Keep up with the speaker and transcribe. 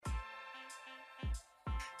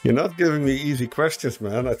You're not giving me easy questions,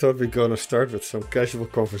 man. I thought we are going to start with some casual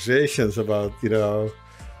conversations about,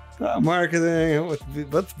 marketing and what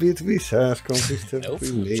B2B SaaS companies Nope,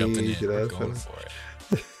 typically jumping need, in. We're going for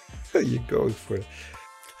it. You're going for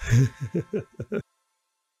it.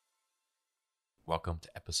 Welcome to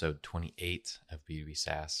episode 28 of B2B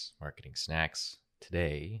SaaS Marketing Snacks.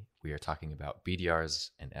 Today, we are talking about BDRs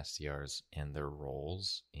and SDRs and their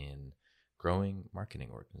roles in growing marketing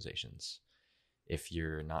organizations. If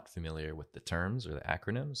you're not familiar with the terms or the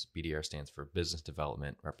acronyms, BDR stands for Business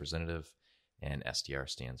Development Representative, and SDR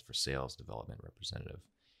stands for Sales Development Representative.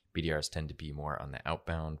 BDRs tend to be more on the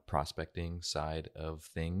outbound prospecting side of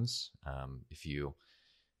things. If you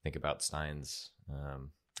think about Stein's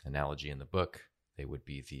analogy in the book, they would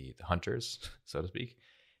be the hunters, so to speak,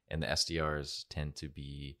 and the SDRs tend to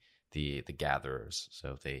be the gatherers.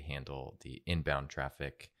 So they handle the inbound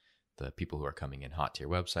traffic, the people who are coming in hot to your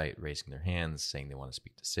website, raising their hands, saying they want to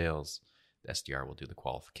speak to sales. The SDR will do the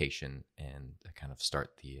qualification and kind of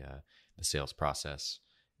start the sales process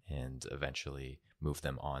and eventually move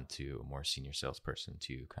them on to a more senior salesperson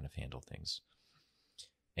to kind of handle things.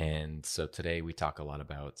 And so today we talk a lot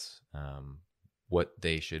about what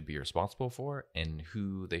they should be responsible for and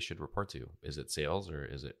who they should report to. Is it sales or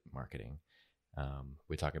is it marketing?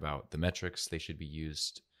 We talk about the metrics they should be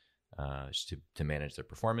used to manage their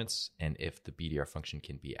performance, and if the BDR function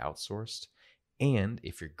can be outsourced, and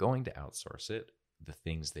if you're going to outsource it, the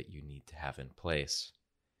things that you need to have in place.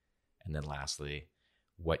 And then lastly,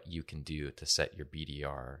 what you can do to set your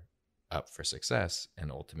BDR up for success and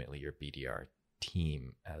ultimately your BDR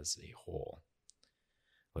team as a whole.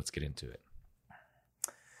 Let's get into it.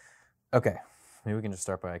 Okay, maybe we can just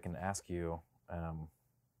start by I can ask you,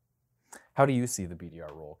 how do you see the BDR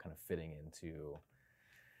role kind of fitting into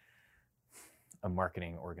a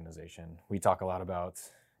marketing organization? We talk a lot about,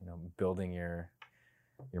 building your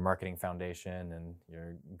marketing foundation and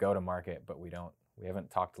your go-to-market, but we haven't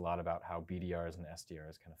talked a lot about how BDRs and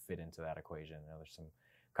SDRs kind of fit into that equation. There's some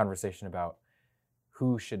conversation about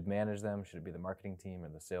who should manage them. Should it be the marketing team or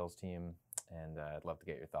the sales team? And I'd love to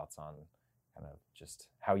get your thoughts on kind of just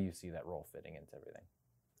how you see that role fitting into everything.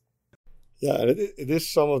 Yeah, and it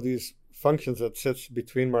is some of these functions that sits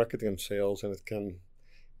between marketing and sales, and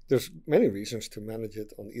there's many reasons to manage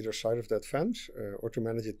it on either side of that fence or to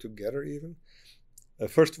manage it together even.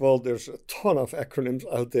 First of all, there's a ton of acronyms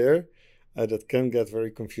out there that can get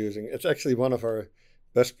very confusing. It's actually one of our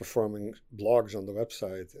best performing blogs on the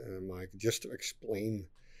website, Mike, just to explain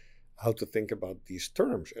how to think about these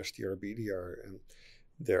terms, SDR, BDR. And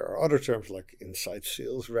there are other terms like inside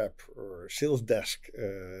sales rep or sales desk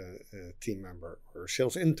team member or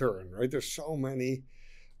sales intern, right? There's so many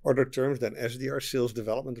other terms than SDR, sales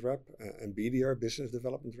development rep, and BDR, business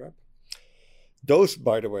development rep. Those,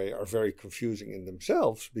 by the way, are very confusing in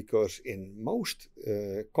themselves because in most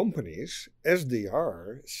companies,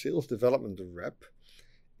 SDR, sales development rep,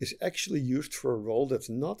 is actually used for a role that's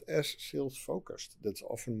not as sales focused. That's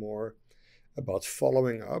often more about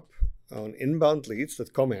following up on inbound leads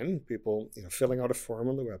that come in, people filling out a form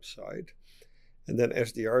on the website. And then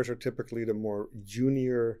SDRs are typically the more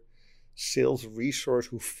junior sales resource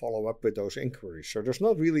who follow up with those inquiries. So there's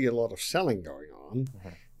not really a lot of selling going on. Mm-hmm.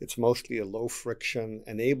 It's mostly a low friction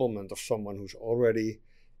enablement of someone who's already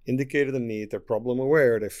indicated a need, they're problem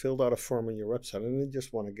aware, they filled out a form on your website, and they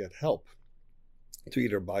just want to get help to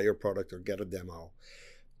either buy your product or get a demo.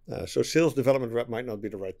 So sales development rep might not be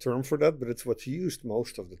the right term for that, but it's what's used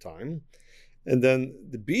most of the time. And then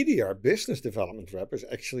the BDR, business development rep, is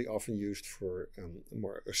actually often used for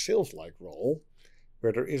more a sales-like role,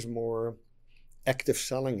 where there is more active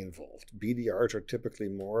selling involved. BDRs are typically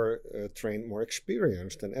more trained, more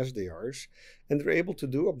experienced than SDRs, and they're able to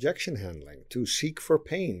do objection handling, to seek for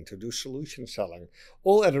pain, to do solution selling,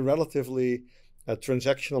 all at a relatively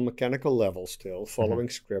transactional mechanical level still, following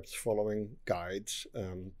scripts, following guides,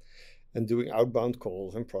 and doing outbound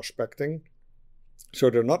calls and prospecting. So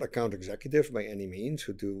they're not account executives by any means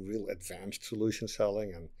who do real advanced solution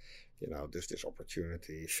selling and does this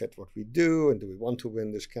opportunity fit what we do? And do we want to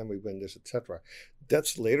win this? Can we win this, etc.?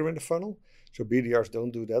 That's later in the funnel. So BDRs don't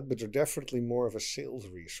do that, but they're definitely more of a sales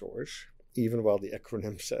resource, even while the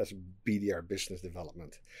acronym says BDR, business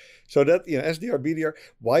development. So that, SDR, BDR,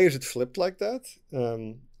 why is it flipped like that?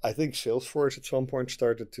 I think Salesforce at some point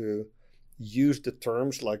started to use the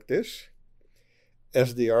terms like this.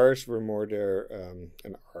 SDRs were more there,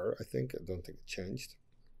 and are, I think. I don't think it changed.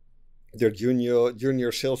 Their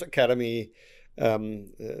junior sales academy,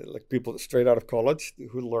 like people straight out of college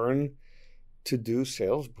who learn to do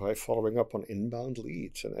sales by following up on inbound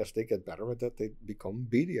leads. And as they get better at that, they become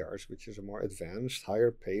BDRs, which is a more advanced,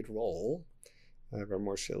 higher paid role where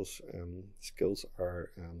more sales skills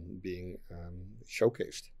are being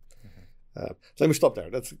showcased. Let me stop there.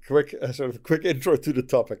 That's a quick quick intro to the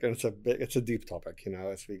topic, and it's a deep topic,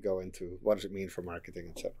 as we go into what does it mean for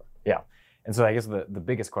marketing, etc. Yeah, and so I guess the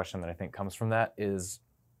biggest question that I think comes from that is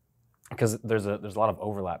because there's a lot of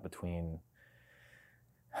overlap between.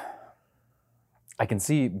 I can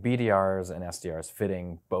see BDRs and SDRs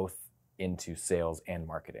fitting both into sales and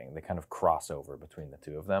marketing. They kind of cross over between the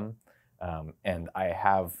two of them, and I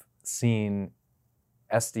have seen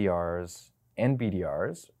SDRs and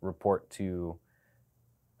BDRs report to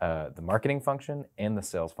the marketing function and the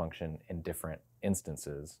sales function in different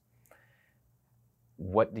instances.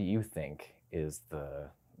 What do you think is do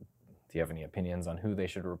you have any opinions on who they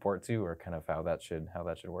should report to, or kind of how that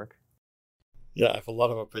should work? Yeah, I have a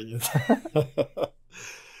lot of opinions.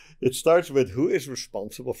 It starts with who is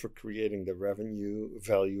responsible for creating the revenue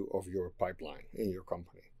value of your pipeline in your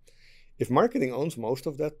company. If marketing owns most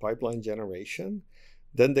of that pipeline generation,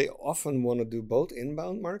 then they often want to do both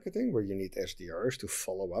inbound marketing, where you need SDRs to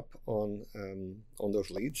follow up on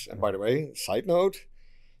those leads. And by the way, side note,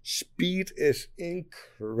 speed is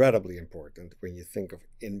incredibly important when you think of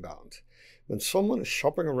inbound. When someone is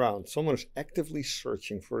shopping around, someone is actively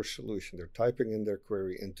searching for a solution, they're typing in their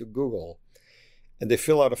query into Google, and they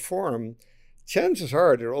fill out a form, chances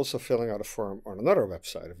are they're also filling out a form on another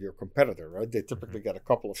website of your competitor, right? They typically get a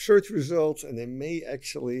couple of search results, and they may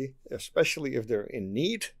actually, especially if they're in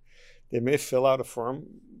need, they may fill out a form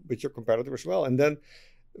with your competitor as well. And then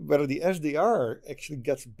whether the SDR actually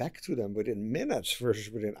gets back to them within minutes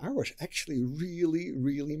versus within hours actually really,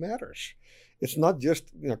 really matters. It's not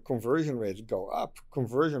just, conversion rates go up.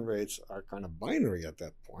 Conversion rates are kind of binary at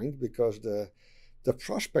that point, because the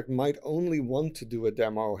prospect might only want to do a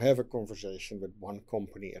demo, have a conversation with one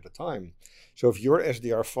company at a time. So if your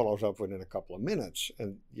SDR follows up within a couple of minutes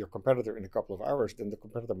and your competitor in a couple of hours, then the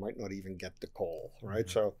competitor might not even get the call, right?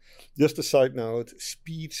 Mm-hmm. So just a side note,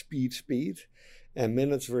 speed. And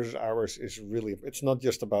minutes versus hours is really, it's not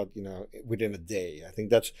just about, within a day. I think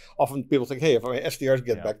that's often people think, hey, if my SDRs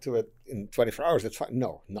get back to it in 24 hours, it's fine.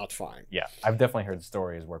 No, not fine. Yeah, I've definitely heard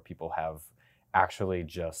stories where people have actually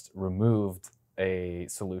just removed a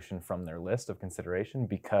solution from their list of consideration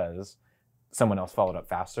because someone else followed up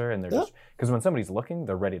faster, and they're just, because when somebody's looking,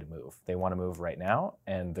 they're ready to move. They want to move right now,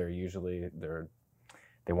 and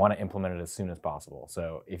they want to implement it as soon as possible.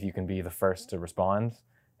 So if you can be the first to respond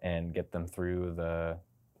and get them through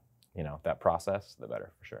that process, the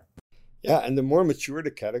better, for sure. Yeah, and the more mature the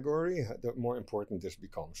category, the more important this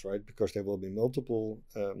becomes, right? Because there will be multiple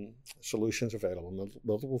solutions available,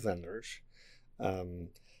 multiple vendors.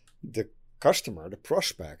 The customer, the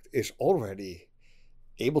prospect, is already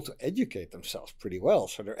able to educate themselves pretty well.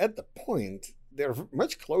 So they're at the point, they're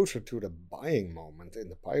much closer to the buying moment in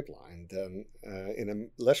the pipeline than in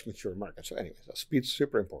a less mature market. So anyway, speed's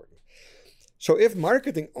super important. So if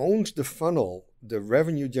marketing owns the funnel, the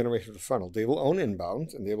revenue generation of the funnel, they will own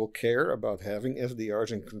inbound, and they will care about having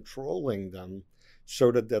SDRs and controlling them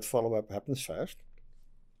so that follow-up happens fast.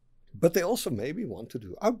 But they also maybe want to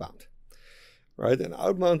do outbound, right? And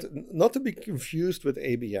outbound, not to be confused with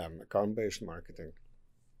ABM, account-based marketing.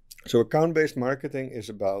 So account-based marketing is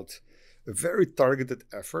about a very targeted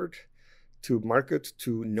effort to market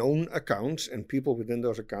to known accounts and people within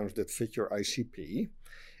those accounts that fit your ICP.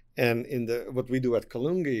 And in what we do at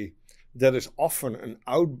Kalungi, that is often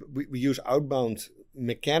we use outbound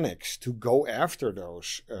mechanics to go after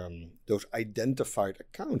those identified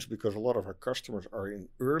accounts, because a lot of our customers are in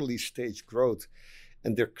early stage growth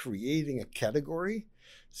and they're creating a category.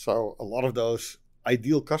 So a lot of those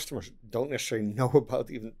ideal customers don't necessarily know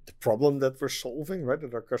about even the problem that we're solving, right?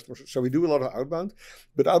 That our customers. So we do a lot of outbound,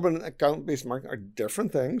 but outbound and account-based marketing are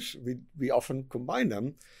different things. We often combine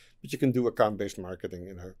them. But you can do account-based marketing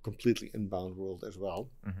in a completely inbound world as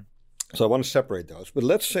well. Mm-hmm. So I want to separate those. But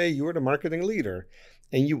let's say you're the marketing leader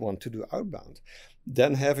and you want to do outbound.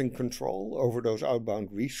 Then having control over those outbound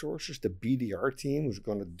resources, the BDR team who's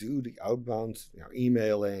going to do the outbound,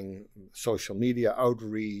 emailing, social media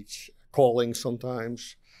outreach, calling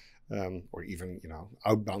sometimes, or even,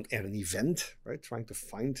 outbound at an event, right? Trying to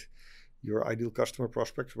find your ideal customer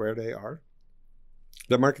prospects where they are.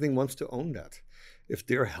 The marketing wants to own that, if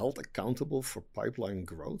they're held accountable for pipeline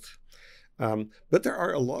growth. But there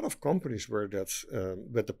are a lot of companies where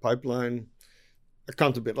the pipeline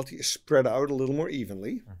accountability is spread out a little more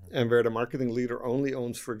evenly, and where the marketing leader only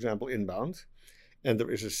owns, for example, inbound, and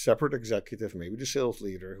there is a separate executive, maybe the sales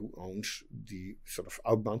leader, who owns the sort of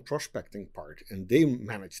outbound prospecting part, and they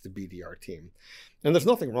manage the BDR team. And there's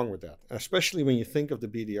nothing wrong with that, especially when you think of the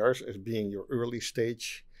BDRs as being your early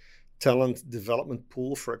stage talent development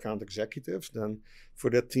pool for account executives, then for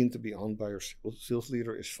that team to be owned by your sales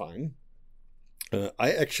leader is fine.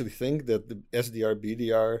 I actually think that the SDR,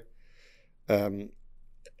 BDR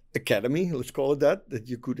academy, let's call it that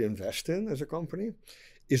you could invest in as a company,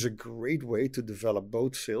 is a great way to develop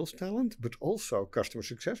both sales talent, but also customer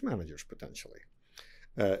success managers potentially.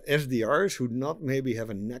 SDRs who not maybe have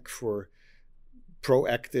a knack for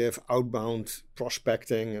proactive outbound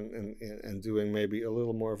prospecting and doing maybe a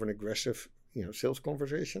little more of an aggressive sales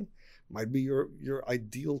conversation might be your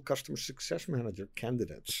ideal customer success manager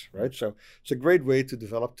candidates, right? So it's a great way to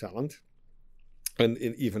develop talent, and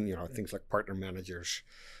even things like partner managers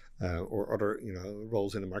or other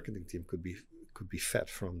roles in the marketing team could be fed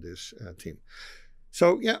from this team.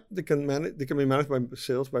 So yeah, they can be managed by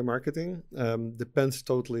sales, by marketing. Depends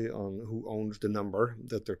totally on who owns the number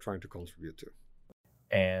that they're trying to contribute to.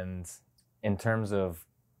 And in terms of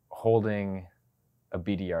holding a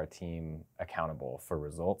BDR team accountable for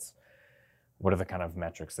results, what are the kind of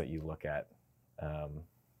metrics that you look at?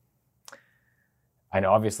 I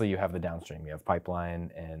know obviously you have the downstream, you have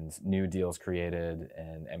pipeline and new deals created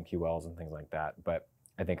and MQLs and things like that, but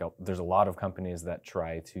I think there's a lot of companies that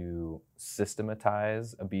try to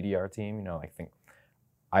systematize a BDR team. I think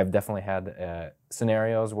I've definitely had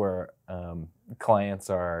scenarios where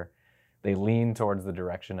clients they lean towards the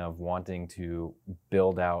direction of wanting to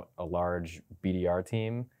build out a large BDR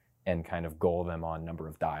team and kind of goal them on number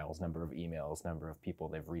of dials, number of emails, number of people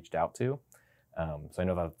they've reached out to. So I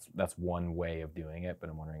know that's one way of doing it,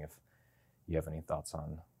 but I'm wondering if you have any thoughts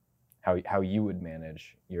on how you would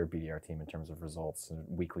manage your BDR team in terms of results and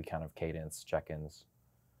weekly kind of cadence, check-ins,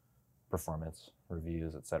 performance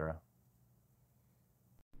reviews, etc.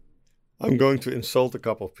 I'm going to insult a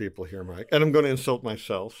couple of people here, Mike, and I'm going to insult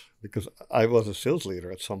myself because I was a sales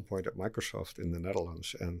leader at some point at Microsoft in the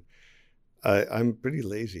Netherlands, and I'm pretty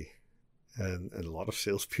lazy. And a lot of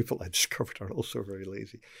salespeople I discovered are also very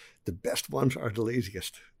lazy. The best ones are the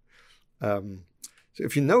laziest. So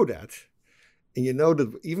if you know that, and you know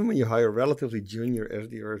that even when you hire relatively junior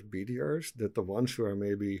SDRs, BDRs, that the ones who are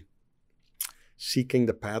maybe seeking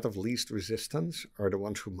the path of least resistance are the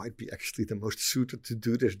ones who might be actually the most suited to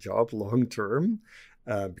do this job long term,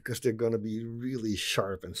 because they're going to be really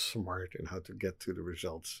sharp and smart in how to get to the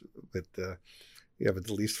results with the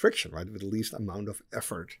least friction, right? With the least amount of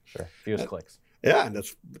effort. Sure, fewest clicks. Yeah, and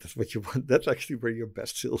that's what you want. That's actually where your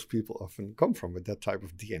best salespeople often come from, with that type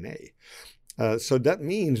of DNA. So that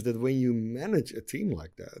means that when you manage a team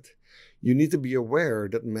like that, you need to be aware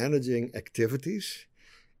that managing activities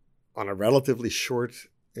on a relatively short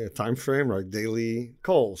time frame, like daily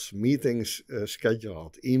calls, meetings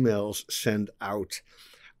scheduled, emails sent out,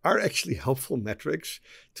 are actually helpful metrics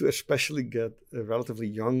to especially get relatively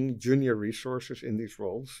young junior resources in these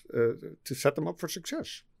roles to set them up for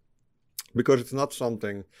success. Because it's not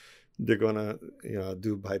something they're gonna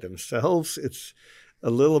do by themselves. It's a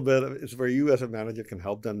little bit, it's where you as a manager can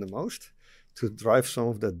help them the most to drive some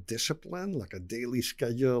of that discipline, like a daily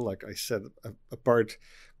schedule. Like I said, apart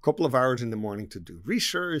a couple of hours in the morning to do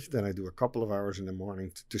research, then I do a couple of hours in the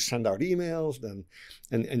morning to send out emails, then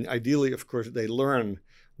and ideally, of course, they learn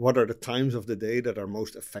what are the times of the day that are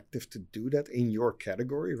most effective to do that in your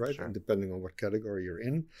category, right? Sure. And depending on what category you're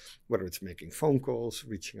in, whether it's making phone calls,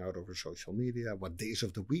 reaching out over social media, what days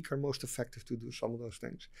of the week are most effective to do some of those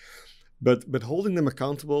things. But holding them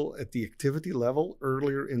accountable at the activity level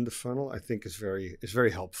earlier in the funnel, I think is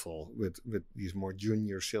very helpful with these more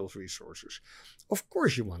junior sales resources. Of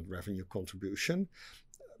course, you want revenue contribution,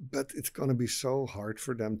 but it's going to be so hard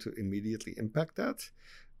for them to immediately impact that.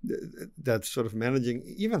 That sort of managing,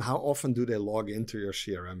 even how often do they log into your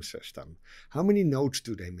CRM system? How many notes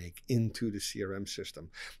do they make into the CRM system?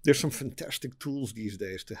 There's some fantastic tools these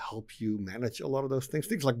days to help you manage a lot of those things.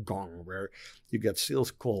 Things like Gong, where you get sales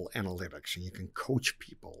call analytics and you can coach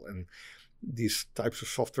people. And these types of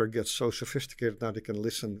software get so sophisticated now they can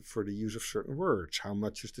listen for the use of certain words. How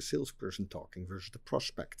much is the salesperson talking versus the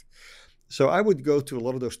prospect? So I would go to a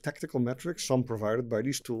lot of those tactical metrics, some provided by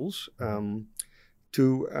these tools,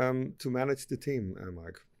 to manage the team,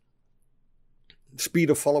 Mike. Speed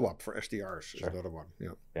of follow-up for SDRs is another one.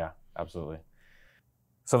 Yeah, absolutely.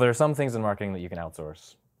 So there are some things in marketing that you can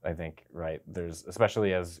outsource, I think, right? There's,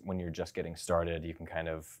 especially as when you're just getting started, you can kind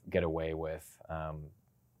of get away with,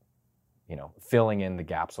 filling in the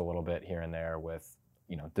gaps a little bit here and there with,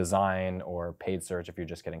 design or paid search if you're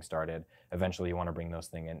just getting started. Eventually you want to bring those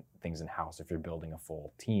things in-house if you're building a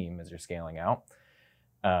full team as you're scaling out.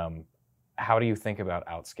 How do you think about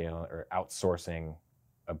outsourcing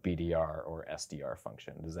a BDR or SDR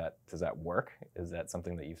function? Does that work? Is that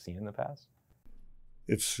something that you've seen in the past?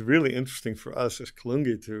 it's really interesting for us as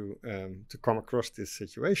Kalungi to come across this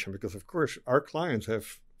situation because, of course, our clients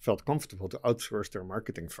have felt comfortable to outsource their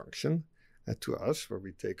marketing function to us, where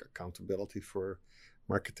we take accountability for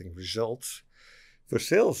marketing results. For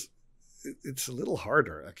sales, it's a little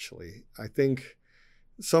harder, actually. I think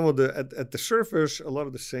some of at the surface, a lot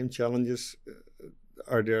of the same challenges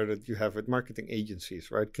are there that you have with marketing agencies,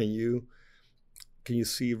 right? Can you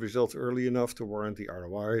see results early enough to warrant the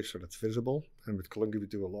ROI so that's visible? And with Kalungi, we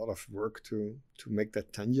do a lot of work to make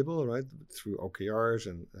that tangible, right? Through OKRs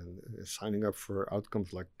and signing up for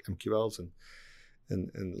outcomes like MQLs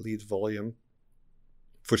and lead volume.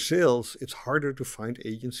 For sales, it's harder to find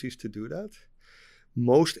agencies to do that.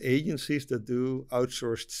 Most agencies that do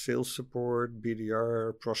outsourced sales support,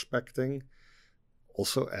 BDR, prospecting,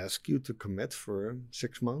 also ask you to commit for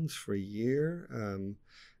 6 months, for a year.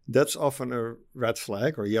 That's often a red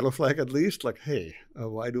flag or yellow flag at least. Like, hey,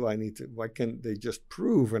 why can't they just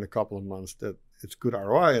prove in a couple of months that it's good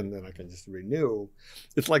ROI and then I can just renew?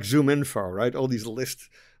 It's like ZoomInfo, right? All these list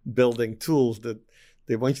building tools that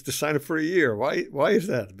they want you to sign up for a year. Why is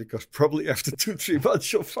that? Because probably after 2-3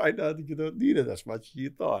 months, you'll find out that you don't need it as much as you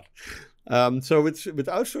thought. So with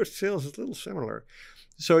outsourced sales, it's a little similar.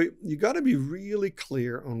 So you got to be really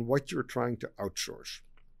clear on what you're trying to outsource.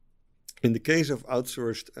 In the case of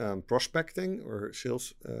outsourced prospecting or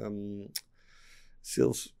sales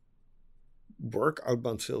work,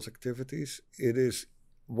 outbound sales activities, it is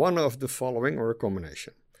one of the following or a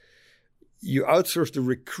combination. You outsource the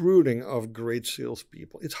recruiting of great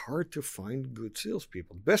salespeople. It's hard to find good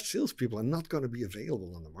salespeople. The best salespeople are not going to be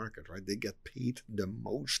available on the market, right? They get paid the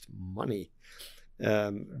most money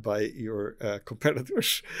by your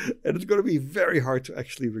competitors. And it's going to be very hard to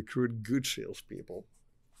actually recruit good salespeople.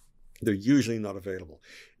 They're usually not available.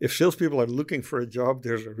 If salespeople are looking for a job,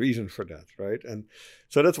 there's a reason for that, right? And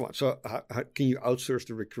so that's one. So how can you outsource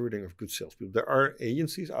the recruiting of good salespeople? There are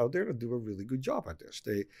agencies out there that do a really good job at this.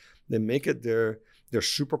 They make it their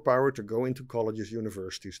superpower to go into colleges,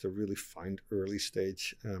 universities to really find early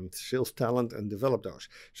stage sales talent and develop those.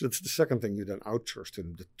 So that's the second thing you then outsource to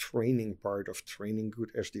them, the training part of training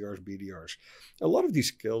good SDRs, BDRs. A lot of these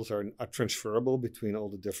skills are transferable between all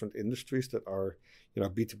the different industries that are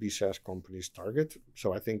B2B SaaS companies target.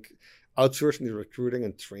 So I think outsourcing the recruiting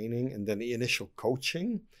and training and then the initial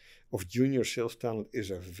coaching of junior sales talent is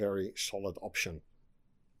a very solid option.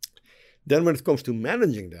 Then when it comes to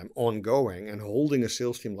managing them ongoing and holding a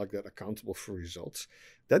sales team like that accountable for results,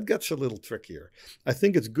 that gets a little trickier. I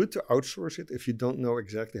think it's good to outsource it if you don't know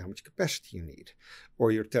exactly how much capacity you need,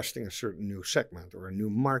 or you're testing a certain new segment or a new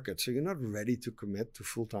market. So you're not ready to commit to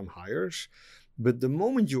full-time hires. But the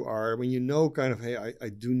moment you are, when you know kind of, hey, I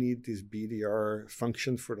do need this BDR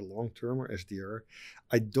function for the long term or SDR,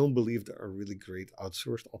 I don't believe there are really great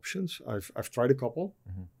outsourced options. I've tried a couple.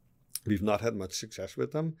 Mm-hmm. We've not had much success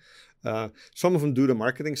with them. Some of them do the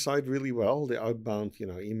marketing side really well, the outbound,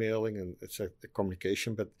 emailing and it's a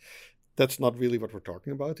communication, but that's not really what we're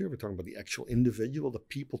talking about here. We're talking about the actual individual, the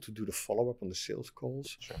people to do the follow-up on the sales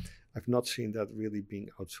calls. Sure. I've not seen that really being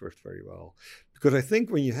outsourced very well. Because I think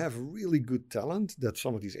when you have really good talent that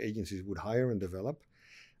some of these agencies would hire and develop,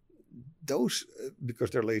 those,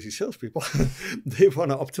 because they're lazy salespeople, they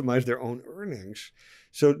want to optimize their own earnings.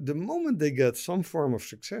 So the moment they get some form of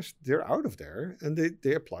success, they're out of there and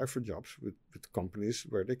they apply for jobs with companies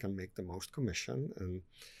where they can make the most commission.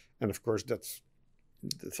 And of course, that's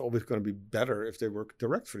always going to be better if they work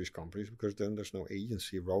direct for these companies, because then there's no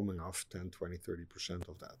agency roaming off 10, 20, 30%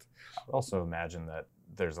 of that. I would also imagine that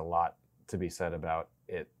there's a lot to be said about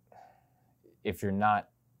it. If you're not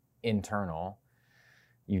internal,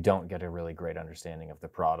 you don't get a really great understanding of the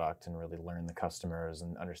product and really learn the customers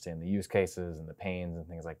and understand the use cases and the pains and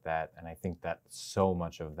things like that. And I think that so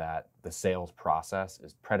much of that, the sales process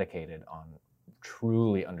is predicated on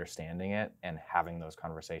truly understanding it and having those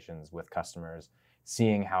conversations with customers,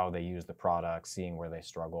 seeing how they use the product, seeing where they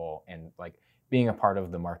struggle, and like being a part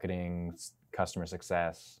of the marketing, customer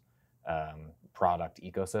success, product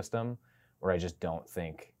ecosystem, where I just don't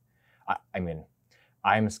think,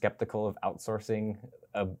 I'm skeptical of outsourcing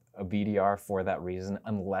a BDR for that reason,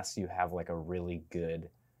 unless you have like a really good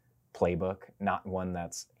playbook, not one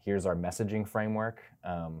that's, here's our messaging framework,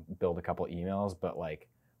 build a couple emails, but like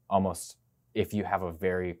almost if you have a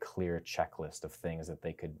very clear checklist of things that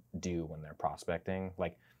they could do when they're prospecting.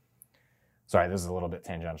 Like, sorry, this is a little bit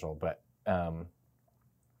tangential, but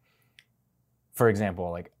for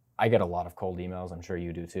example, like I get a lot of cold emails, I'm sure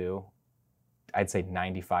you do too. I'd say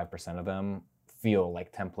 95% of them feel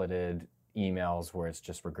like templated emails where it's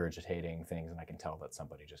just regurgitating things, and I can tell that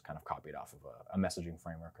somebody just kind of copied off of a messaging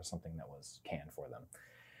framework or something that was canned for them.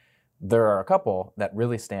 There are a couple that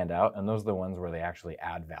really stand out, and those are the ones where they actually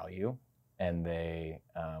add value, and they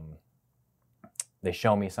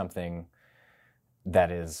show me something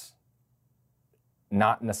that is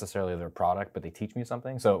not necessarily their product, but they teach me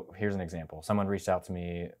something. So here's an example. Someone reached out to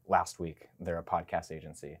me last week. They're a podcast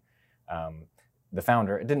agency. The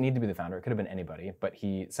founder, it didn't need to be the founder, it could have been anybody, but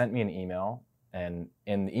he sent me an email, and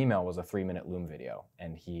in the email was a 3-minute Loom video.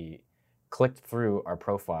 And he clicked through our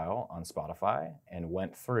profile on Spotify and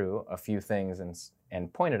went through a few things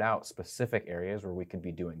and pointed out specific areas where we could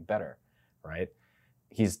be doing better, right?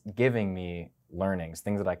 He's giving me learnings,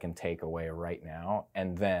 things that I can take away right now.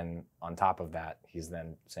 And then on top of that, he's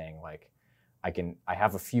then saying like, I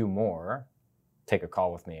have a few more, take a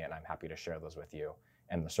call with me and I'm happy to share those with you.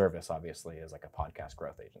 And the service obviously is like a podcast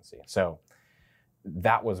growth agency. So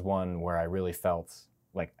that was one where I really felt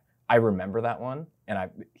like I remember that one, and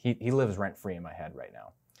he lives rent free in my head right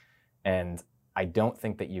now. And I don't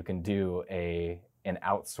think that you can do an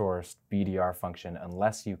outsourced BDR function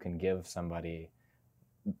unless you can give somebody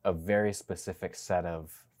a very specific set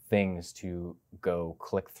of things to go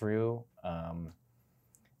click through,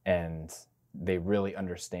 and they really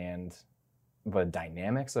understand the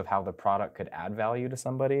dynamics of how the product could add value to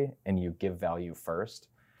somebody, and you give value first.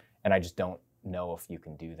 And I just don't know if you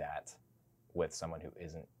can do that with someone who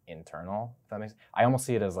isn't internal, if that makes sense. I almost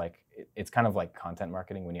see it as like, it's kind of like content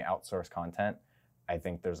marketing. When you outsource content, I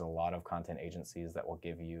think there's a lot of content agencies that will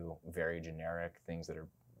give you very generic things that are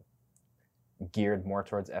geared more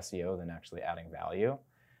towards SEO than actually adding value.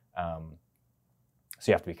 So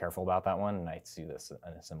you have to be careful about that one. And I see this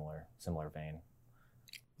in a similar vein.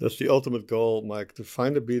 That's the ultimate goal, Mike, to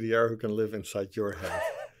find a BDR who can live inside your head.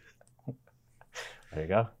 There you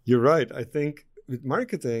go. You're right. I think with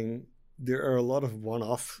marketing, there are a lot of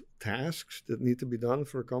one-off tasks that need to be done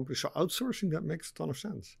for a company. So outsourcing, that makes a ton of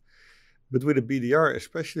sense. But with a BDR,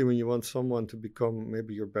 especially when you want someone to become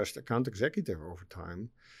maybe your best account executive over time,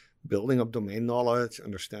 building up domain knowledge,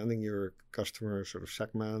 understanding your customer sort of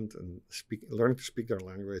segment, and learning to speak their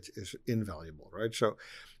language is invaluable, right? So,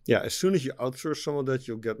 yeah, as soon as you outsource some of that,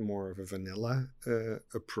 you'll get more of a vanilla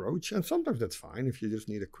approach. And sometimes that's fine. If you just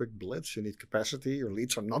need a quick blitz, you need capacity, your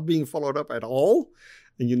leads are not being followed up at all,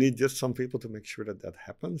 and you need just some people to make sure that that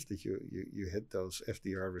happens, that you hit those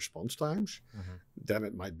FDR response times, then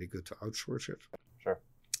it might be good to outsource it. Sure.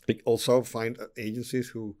 Also find agencies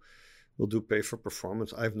who will do pay for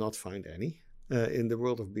performance. I have not found any in the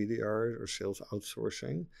world of BDR or sales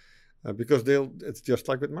outsourcing because it's just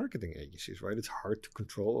like with marketing agencies, right? It's hard to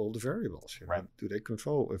control all the variables. Right. Do they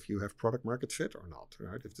control if you have product market fit or not,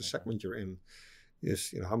 right? If the segment you're in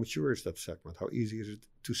is, how mature is that segment? How easy is it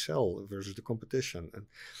to sell versus the competition?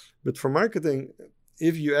 But for marketing,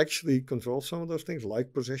 if you actually control some of those things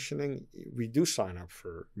like positioning, we do sign up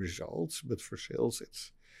for results, but for sales,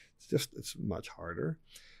 it's much harder.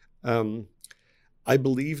 I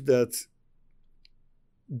believe that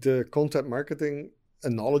the content marketing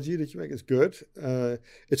analogy that you make is good.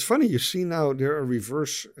 It's funny, you see now there are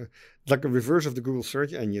like a reverse of the Google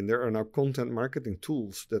search engine. There are now content marketing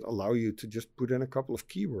tools that allow you to just put in a couple of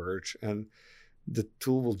keywords and the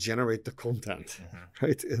tool will generate the content,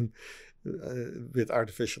 right? And with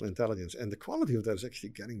artificial intelligence. And the quality of that is actually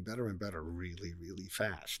getting better and better really, really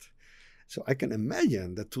fast. So I can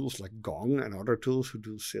imagine that tools like Gong and other tools who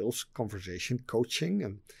do sales conversation coaching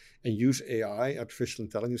and use AI, artificial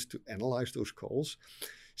intelligence, to analyze those calls,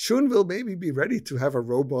 soon will maybe be ready to have a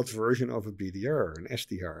robot version of a BDR, an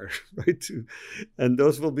SDR, right? And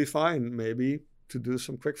those will be fine maybe to do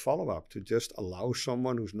some quick follow-up, to just allow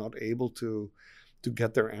someone who's not able to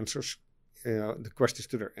get their answers, the questions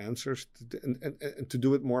to their answers, and to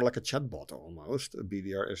do it more like a chatbot almost, a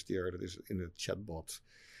BDR, SDR that is in a chatbot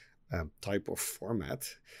type of format.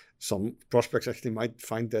 Some prospects actually might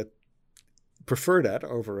prefer that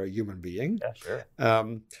over a human being. Yeah,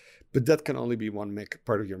 sure. But that can only be one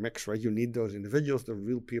part of your mix, right? You need those individuals, the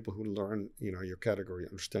real people who learn, your category,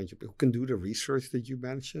 understand you, who can do the research that you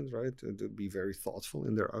mentioned, right? To be very thoughtful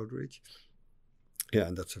in their outreach. Yeah,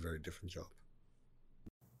 and that's a very different job.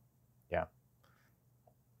 Yeah.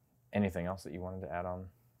 Anything else that you wanted to add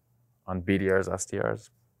on BDRs, SDRs?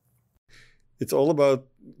 It's all about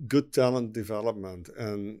good talent development.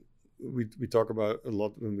 And we talk about a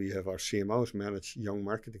lot when we have our CMOs manage young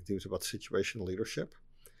marketing teams about situational leadership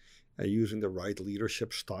and using the right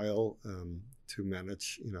leadership style to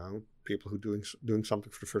manage, people who are doing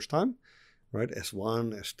something for the first time, right?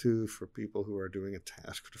 S1, S2 for people who are doing a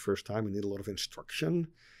task for the first time. We need a lot of instruction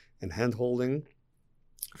and hand-holding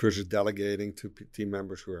versus delegating to team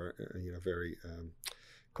members who are, very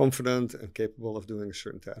confident and capable of doing a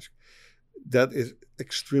certain task. that is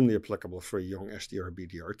extremely applicable for a young SDR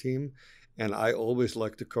BDR team. And I always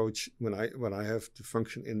like to coach when I have the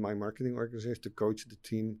function in my marketing organization to coach the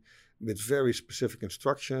team with very specific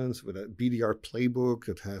instructions, with a BDR playbook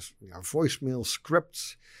that has voicemail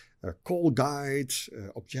scripts, call guides,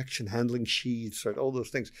 objection handling sheets, right, all those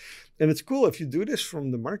things. And it's cool if you do this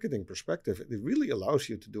from the marketing perspective. It really allows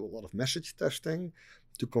you to do a lot of message testing,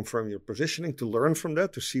 to confirm your positioning, to learn from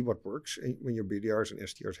that, to see what works when your BDRs and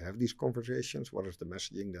SDRs have these conversations. What is the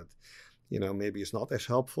messaging that maybe is not as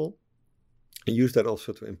helpful? And use that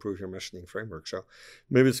also to improve your messaging framework. So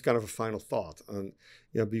maybe it's kind of a final thought. And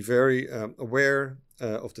be very aware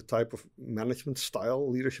of the type of management style,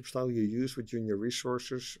 leadership style you use with junior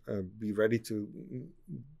resources. Be ready to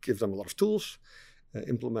give them a lot of tools,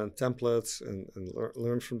 implement templates, and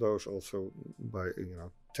learn from those also by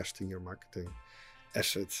testing your marketing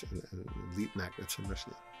assets and lead magnets and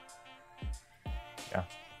messaging. Yeah.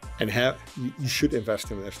 And you should invest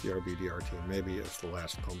in an SDR BDR team, maybe as the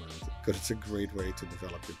last comment, because it's a great way to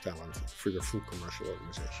develop your talent for your full commercial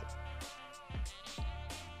organization.